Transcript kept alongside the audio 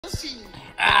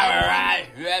Alright,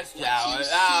 let's go.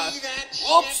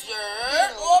 Woofster!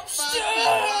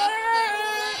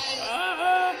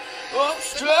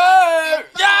 Woofster!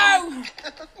 No!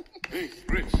 Hey,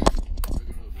 Rich.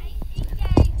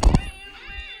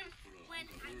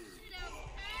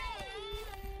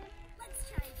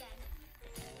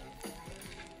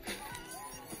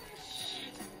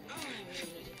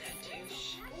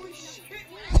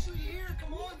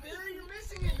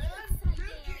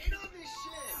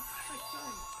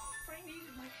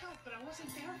 But I wasn't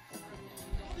there for her.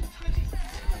 All the time he for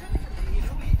me, you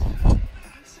know,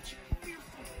 I'm such a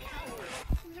fearful coward.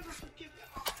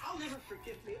 I'll never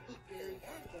forgive me. Barry,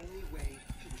 the only way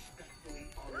to respectfully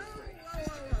honor Greg.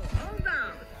 Hold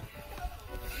down.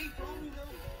 Hey, Bro,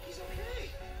 he's okay.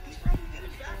 He's probably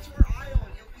headed back to our aisle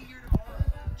and he'll be here tomorrow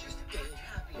just to get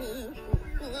happy.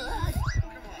 Come on.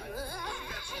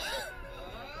 That's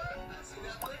right. See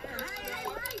that look?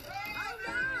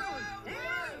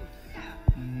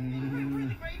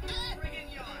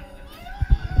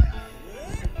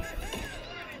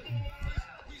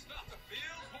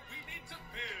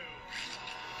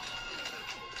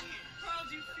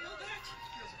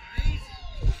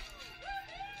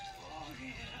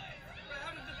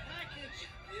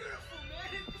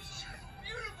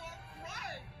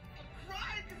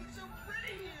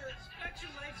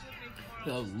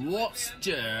 The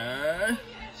Woofster.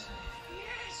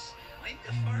 Yes, I'm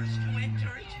the first to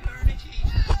enter eternity.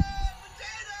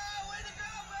 Potato! Way to go,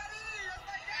 buddy! That's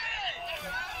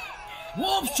my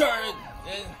Woofster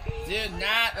did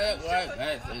not look like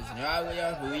this. It's not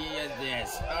real. Who is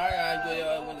this? Alright,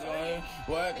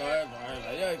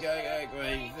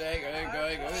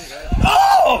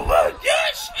 oh my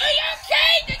gosh! Are you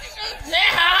okay?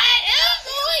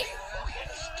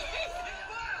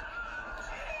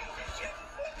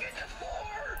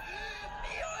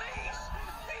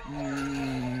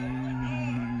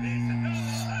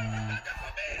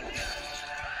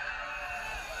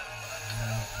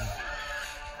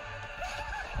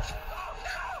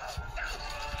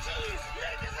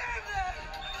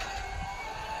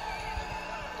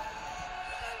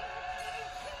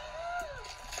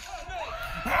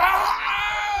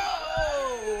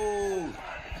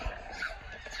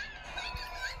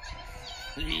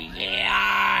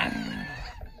 Yeah.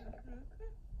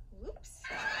 Whoops.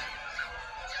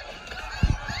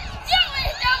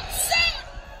 Don't say.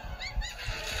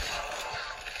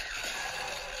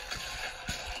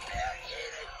 They're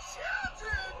eating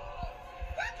children!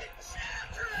 Fucking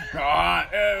children!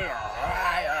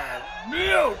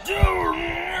 You do.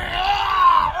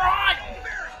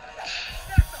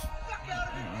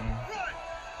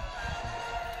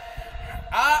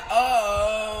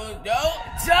 Uh-oh, don't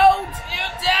you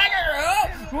dare!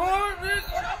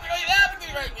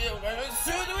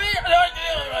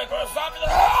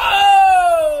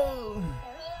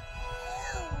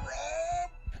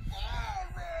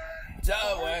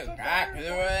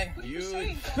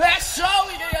 You let's show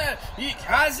you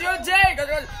because you're dead.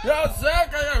 Oh,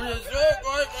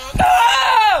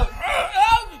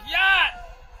 God!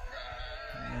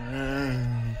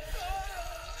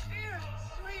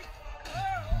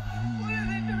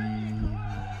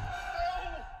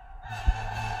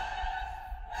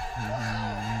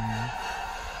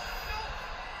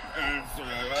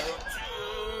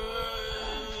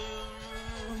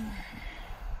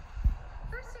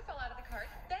 First I fell out of the cart,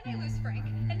 then I lose Frank,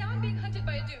 and now I'm being hunted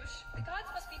by a douche. The gods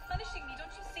must be punishing me,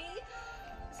 don't you see?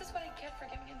 This is what I get for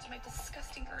giving in to my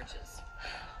disgusting urges.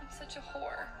 I'm such a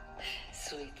whore.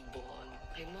 Sweet boy,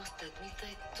 I must admit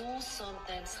I do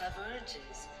sometimes have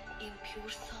urges. Impure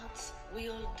thoughts, we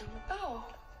all do. Oh,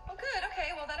 good. Okay,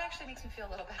 well that actually makes me feel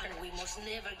a little better. And we must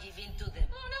never give in to them.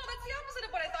 Oh no, that's the opposite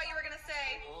of what I thought you were gonna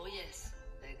say. Oh yes,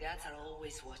 the gods are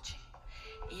always watching,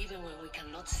 even when we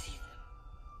cannot see them.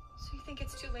 So you think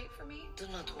it's too late for me? Do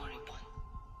not worry, Bon.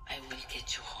 I will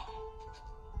get you home.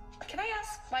 Can I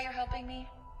ask why you're helping me?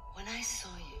 When I saw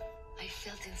you, I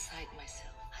felt inside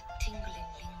myself a tingling,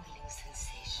 lingering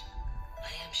sensation.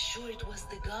 I am sure it was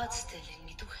the gods telling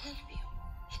me to help you.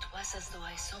 It was as though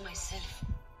I saw myself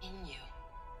in you.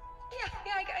 Yeah,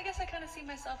 I guess I kind of see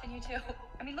myself in you too.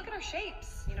 I mean, look at our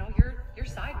shapes. You know, you're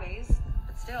sideways,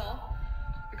 but still,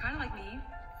 you're kind of like me.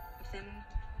 A thin,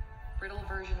 brittle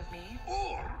version of me.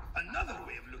 Or another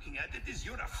way of looking at it is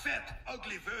you're a fat,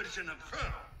 ugly version of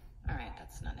her. All right,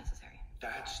 that's not necessary.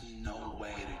 That's no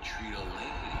way to treat a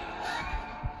lady.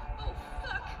 Oh,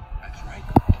 fuck. That's right.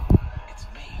 It's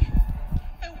me.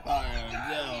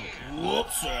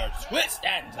 Woofster, twist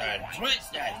and turn,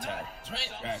 twist and turn,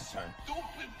 twist and turn.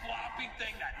 Stupid floppy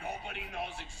thing that nobody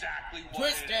knows exactly what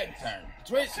Twist it and is. turn,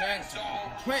 twist and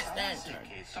turn, twist and So, turn.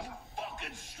 so fuck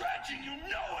fucking stretching, you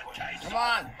know it, Casey. Come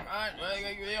on.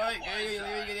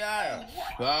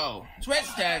 Go.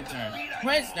 Twist and turn.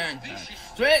 Twist and turn.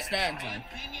 Twist and turn.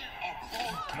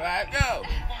 Alright, go.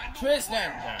 Twist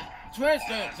and turn. Twist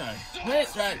and turn.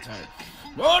 Twist and turn.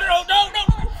 No, no, no, no, no.